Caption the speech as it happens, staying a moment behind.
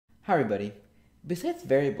Hi everybody. Besides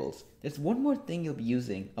variables, there's one more thing you'll be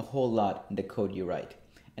using a whole lot in the code you write,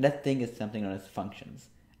 and that thing is something known as functions.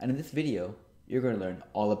 And in this video, you're going to learn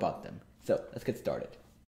all about them. So let's get started.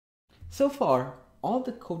 So far, all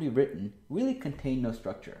the code we've written really contained no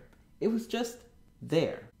structure. It was just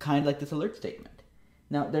there, kind of like this alert statement.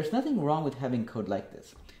 Now, there's nothing wrong with having code like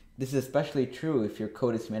this. This is especially true if your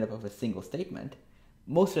code is made up of a single statement.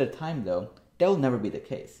 Most of the time, though, that will never be the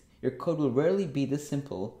case. Your code will rarely be this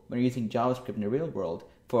simple when you're using JavaScript in the real world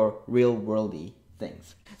for real-worldy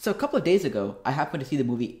things. So a couple of days ago, I happened to see the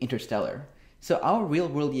movie Interstellar. So our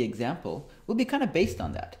real-worldy example will be kind of based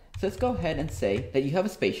on that. So let's go ahead and say that you have a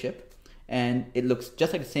spaceship, and it looks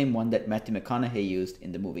just like the same one that Matthew McConaughey used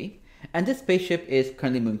in the movie. And this spaceship is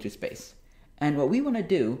currently moving through space. And what we want to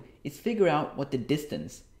do is figure out what the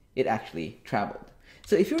distance it actually traveled.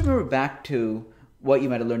 So if you remember back to what you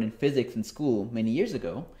might have learned in physics in school many years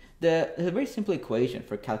ago, there's a very simple equation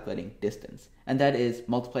for calculating distance, and that is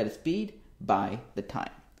multiply the speed by the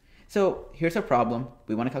time. So here's our problem.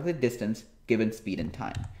 We want to calculate distance given speed and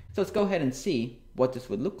time. So let's go ahead and see what this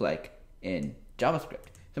would look like in JavaScript.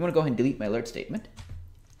 So I'm going to go ahead and delete my alert statement.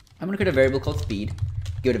 I'm going to create a variable called speed,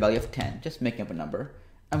 give it a value of 10, just making up a number.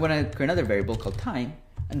 I'm going to create another variable called time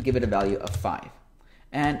and give it a value of 5.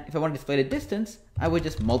 And if I want to display the distance, I would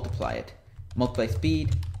just multiply it. Multiply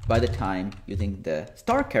speed by the time using the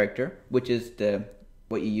star character, which is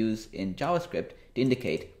what you use in JavaScript to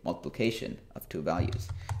indicate multiplication of two values.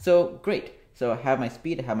 So great. So I have my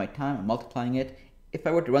speed, I have my time, I'm multiplying it. If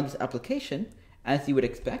I were to run this application, as you would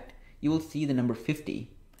expect, you will see the number 50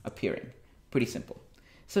 appearing. Pretty simple.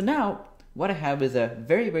 So now what I have is a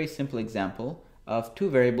very, very simple example of two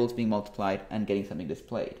variables being multiplied and getting something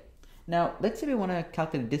displayed. Now, let's say we want to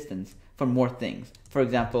calculate the distance for more things. For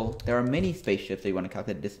example, there are many spaceships that you want to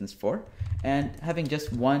calculate distance for, and having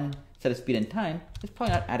just one set of speed and time is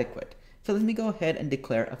probably not adequate. So let me go ahead and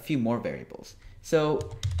declare a few more variables.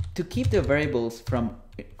 So to keep the variables from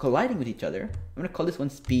colliding with each other, I'm going to call this one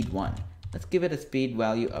speed1. Let's give it a speed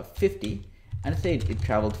value of 50, and let's say it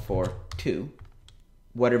traveled for 2,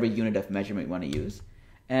 whatever unit of measurement you want to use,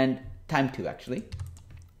 and time 2 actually.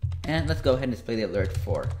 And let's go ahead and display the alert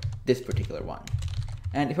for this particular one.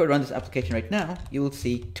 And if I run this application right now, you will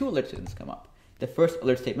see two alert statements come up. The first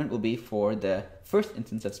alert statement will be for the first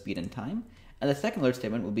instance of speed and time, and the second alert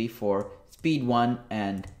statement will be for speed 1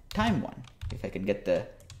 and time 1, if I can get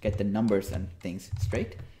the numbers and things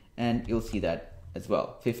straight. And you'll see that as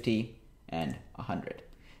well, 50 and 100.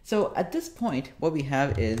 So at this point, what we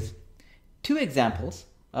have is two examples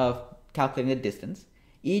of calculating the distance,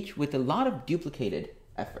 each with a lot of duplicated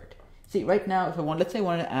effort. See, right now, if let's say I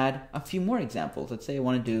wanted to add a few more examples. Let's say I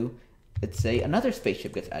want to do, another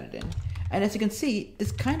spaceship gets added in. And as you can see,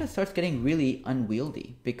 this kind of starts getting really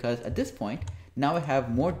unwieldy because at this point, now I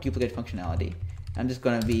have more duplicate functionality. I'm just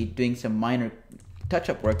going to be doing some minor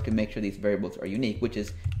touch-up work to make sure these variables are unique, which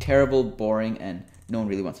is terrible, boring, and no one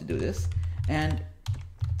really wants to do this. And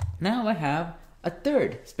now I have a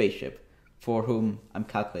third spaceship for whom I'm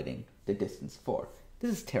calculating the distance for.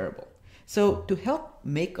 This is terrible. So to help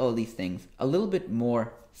make all these things a little bit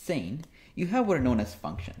more sane, you have what are known as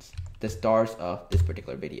functions, the stars of this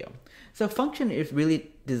particular video. So a function is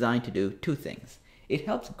really designed to do two things. It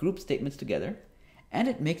helps group statements together, and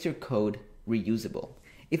it makes your code reusable.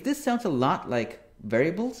 If this sounds a lot like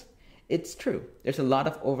variables, it's true. There's a lot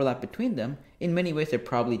of overlap between them. In many ways, they're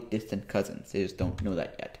probably distant cousins. They just don't know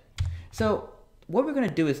that yet. So what we're going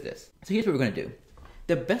to do is this. So here's what we're going to do.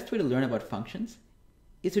 The best way to learn about functions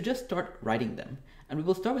is to just start writing them. And we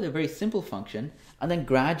will start with a very simple function and then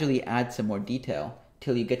gradually add some more detail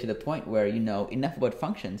till you get to the point where you know enough about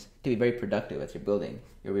functions to be very productive as you're building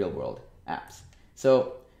your real world apps.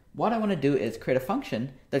 So what I want to do is create a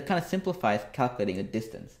function that kind of simplifies calculating a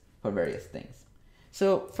distance for various things.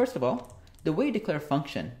 So first of all, the way you declare a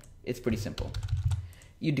function is pretty simple.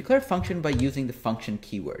 You declare a function by using the function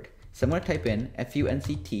keyword. So I'm going to type in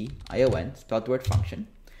function, spell out the word function.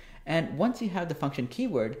 And once you have the function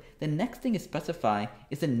keyword, the next thing you specify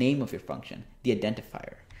is the name of your function, the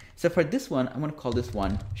identifier. So for this one, I'm going to call this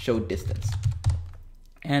one show distance.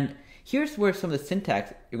 And here's where some of the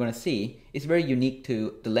syntax you're going to see is very unique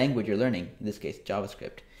to the language you're learning, in this case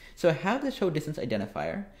JavaScript. So I have the show distance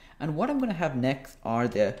identifier, and what I'm going to have next are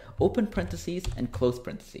the open parentheses and close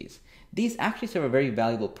parentheses. These actually serve a very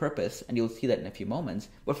valuable purpose, and you'll see that in a few moments.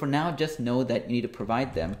 But for now, just know that you need to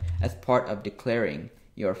provide them as part of declaring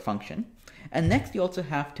your function. And next, you also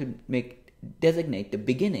have to designate the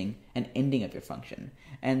beginning and ending of your function.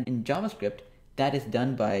 And in JavaScript, that is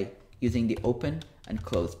done by using the open and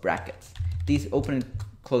close brackets. These open and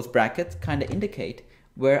close brackets kind of indicate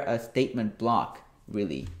where a statement block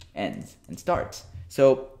really ends and starts.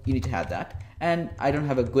 So you need to have that. And I don't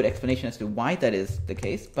have a good explanation as to why that is the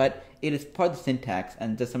case, but it is part of the syntax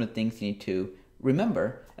and just some of the things you need to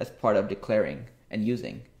remember as part of declaring and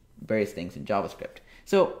using various things in JavaScript.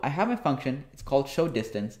 So I have my function, it's called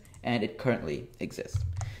showDistance, and it currently exists.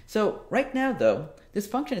 So right now though, this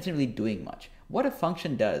function isn't really doing much. What a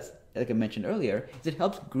function does, like I mentioned earlier, is it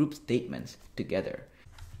helps group statements together.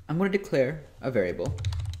 I'm going to declare a variable,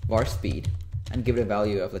 var speed, and give it a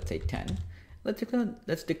value of, let's say, 10.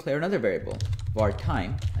 Let's declare another variable, var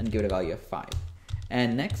time, and give it a value of 5.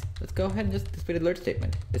 And next, let's go ahead and just display the alert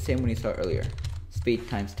statement, the same one you saw earlier, speed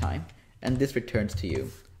times time, and this returns to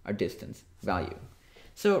you our distance value.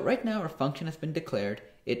 So right now our function has been declared.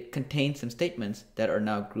 It contains some statements that are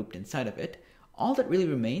now grouped inside of it. All that really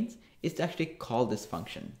remains is to actually call this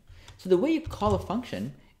function. So the way you call a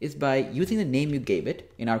function is by using the name you gave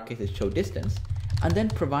it, in our case it's showDistance, and then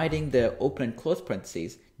providing the open and close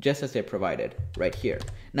parentheses just as they're provided right here.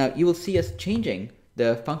 Now you will see us changing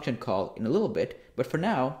the function call in a little bit, but for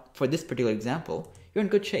now, for this particular example, you're in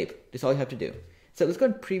good shape. That's all you have to do. So let's go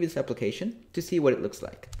and preview this application to see what it looks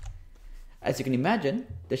like. As you can imagine,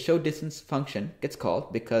 the showDistance function gets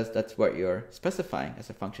called because that's what you're specifying as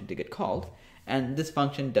a function to get called, and this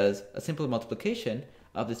function does a simple multiplication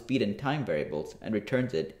of the speed and time variables and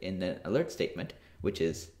returns it in the alert statement, which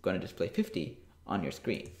is going to display 50 on your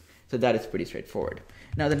screen. So that is pretty straightforward.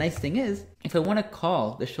 Now the nice thing is, if I want to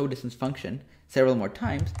call the showDistance function several more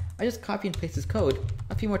times, I just copy and paste this code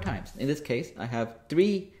a few more times. In this case, I have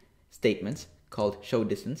 3 statements called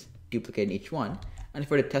showDistance, duplicating each one. And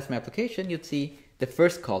if I were to test my application, you'd see the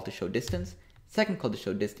first call to showDistance, second call to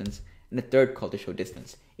showDistance, and the third call to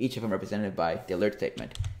showDistance, each of them represented by the alert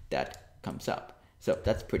statement that comes up. So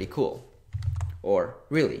that's pretty cool. Or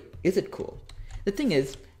really, is it cool? The thing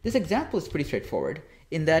is, this example is pretty straightforward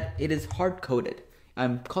in that it is hard-coded.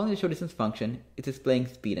 I'm calling the showDistance function, it's displaying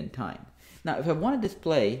speed and time. Now, if I want to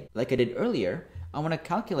display, like I did earlier, I want to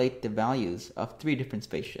calculate the values of 3 different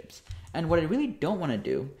spaceships. And what I really don't want to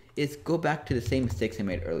do is go back to the same mistakes I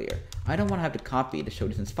made earlier. I don't want to have to copy the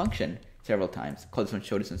showDistance function several times, call this one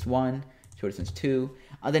showDistance 1, showDistance 2,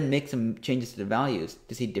 and then make some changes to the values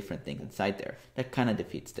to see different things inside there. That kind of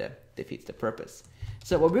defeats the purpose.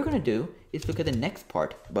 So what we're going to do is look at the next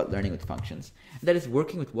part about learning with functions, and that is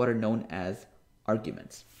working with what are known as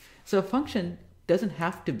arguments. So a function doesn't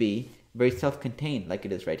have to be very self-contained like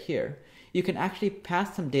it is right here. You can actually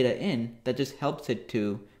pass some data in that just helps it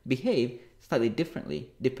to behave slightly differently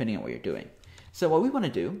depending on what you're doing. So what we want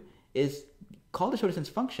to do is call the showDistance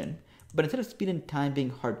function, but instead of speed and time being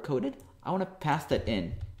hard-coded, I want to pass that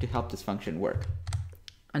in to help this function work.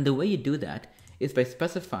 And the way you do that is by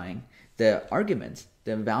specifying the arguments,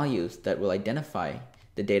 the values that will identify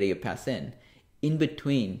the data you pass in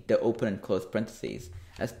between the open and close parentheses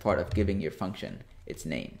as part of giving your function its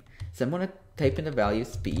name. So I'm going to type in the value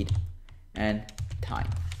speed and time.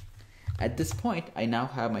 At this point, I now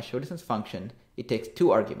have my showDistance function. It takes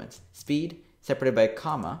 2 arguments, speed separated by a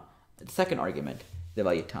comma, the second argument, the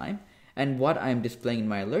value time, and what I'm displaying in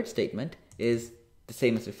my alert statement is the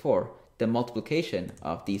same as before, the multiplication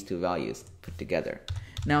of these 2 values put together.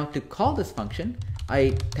 Now to call this function,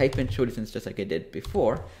 I type in showDistance just like I did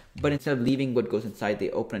before, but instead of leaving what goes inside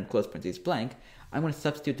the open and close parentheses blank, I'm going to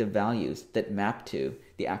substitute the values that map to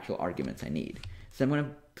the actual arguments I need. So I'm going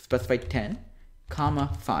to specify 10,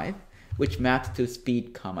 comma 5, which maps to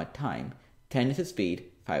speed, comma time. 10 is the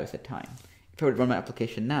speed, 5 is the time. If I were to run my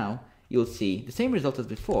application now, you'll see the same result as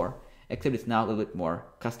before, except it's now a little bit more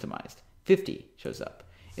customized. 50 shows up.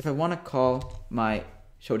 If I want to call my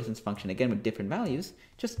showDistance function again with different values,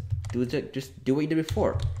 just do what you did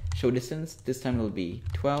before. ShowDistance, this time it will be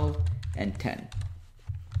 12 and 10.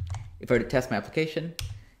 If I were to test my application,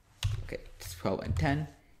 okay, it's 12 and 10.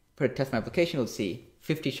 If I were to test my application, you'll see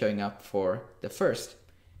 50 showing up for the first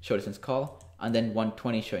showDistance call, and then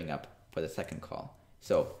 120 showing up for the second call.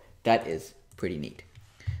 So that is pretty neat.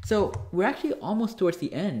 So we're actually almost towards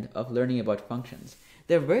the end of learning about functions.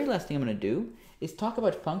 The very last thing I'm going to do is talk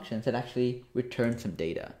about functions that actually return some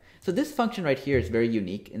data. So this function right here is very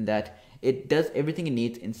unique in that it does everything it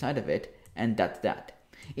needs inside of it, and that's that.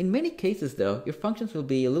 In many cases though, your functions will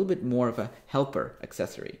be a little bit more of a helper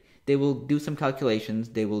accessory. They will do some calculations,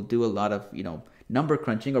 they will do a lot of, number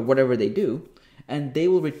crunching or whatever they do, and they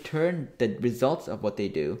will return the results of what they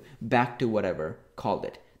do back to whatever called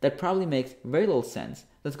it. That probably makes very little sense.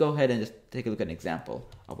 Let's go ahead and just take a look at an example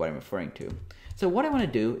of what I'm referring to. So what I want to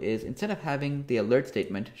do is, instead of having the alert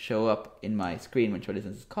statement show up in my screen when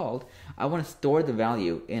showDistance is called, I want to store the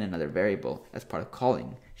value in another variable as part of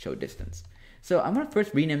calling showDistance. So I'm going to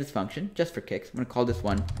first rename this function just for kicks. I'm going to call this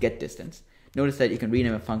one getDistance. Notice that you can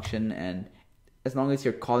rename a function, and as long as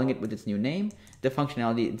you're calling it with its new name, the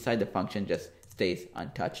functionality inside the function just stays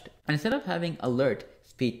untouched. And instead of having alert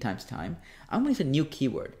speed times time, I'm going to use a new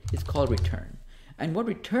keyword. It's called return. And what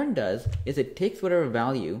return does is it takes whatever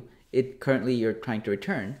value currently you're trying to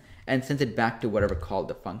return and sends it back to whatever called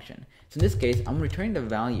the function. So in this case, I'm returning the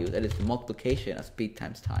value that is the multiplication of speed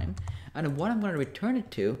times time. And what I'm going to return it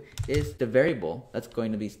to is the variable that's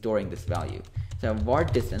going to be storing this value. So I have var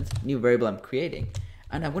distance, new variable I'm creating,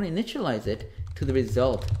 and I'm going to initialize it to the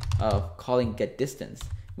result of calling getDistance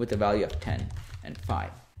with the value of 10 and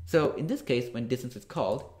 5. So in this case, when distance is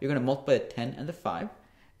called, you're going to multiply the 10 and the 5,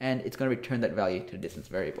 and it's going to return that value to the distance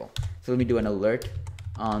variable. So let me do an alert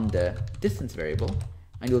on the distance variable,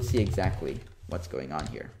 and you'll see exactly what's going on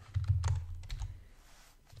here.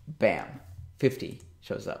 Bam, 50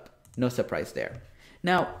 shows up. No surprise there.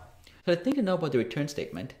 Now, so the thing to know about the return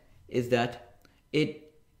statement is that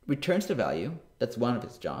it returns the value. That's one of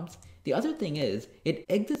its jobs. The other thing is it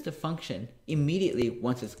exits the function immediately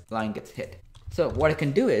once this line gets hit. So what I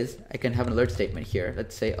can do is I can have an alert statement here.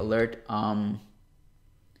 Let's say alert,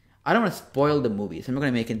 I don't want to spoil the movie, so I'm not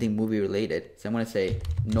going to make anything movie related. So I'm going to say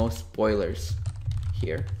no spoilers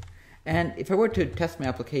here. And if I were to test my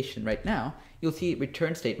application right now, you'll see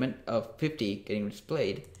return statement of 50 getting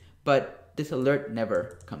displayed, but this alert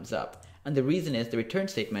never comes up. And the reason is the return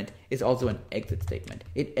statement is also an exit statement.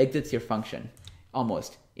 It exits your function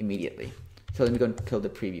almost immediately. So let me go and kill the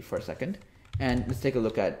preview for a second. And let's take a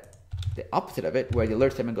look at the opposite of it, where the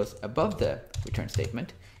alert statement goes above the return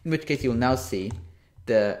statement, in which case you'll now see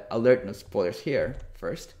the alert no spoilers here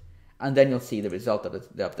first, and then you'll see the result of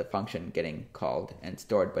the function getting called and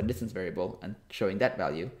stored by distance variable and showing that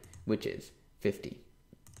value, which is 50.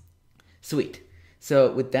 Sweet.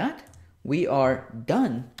 So with that, we are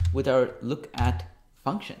done with our look at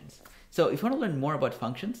functions. So if you want to learn more about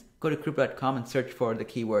functions, go to crypto.com and search for the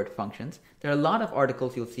keyword functions. There are a lot of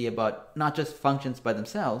articles you'll see about not just functions by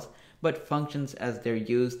themselves, but functions as they're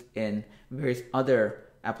used in various other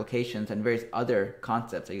applications and various other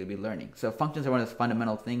concepts that you'll be learning. So functions are one of those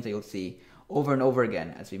fundamental things that you'll see over and over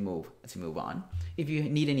again as we move on. If you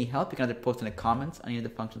need any help, you can either post in the comments on any of the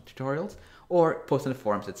functions tutorials or post in the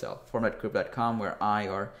forums itself, forum.crypto.com, where I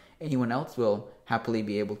or anyone else will happily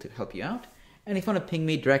be able to help you out. And if you want to ping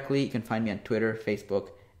me directly, you can find me on Twitter, Facebook,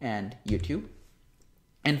 and YouTube.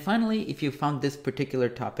 And finally, if you found this particular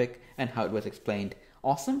topic and how it was explained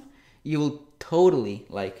awesome, you will totally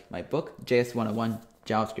like my book, JS 101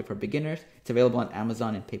 JavaScript for Beginners. It's available on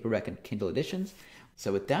Amazon in paperback and Kindle editions.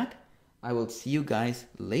 So with that, I will see you guys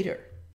later.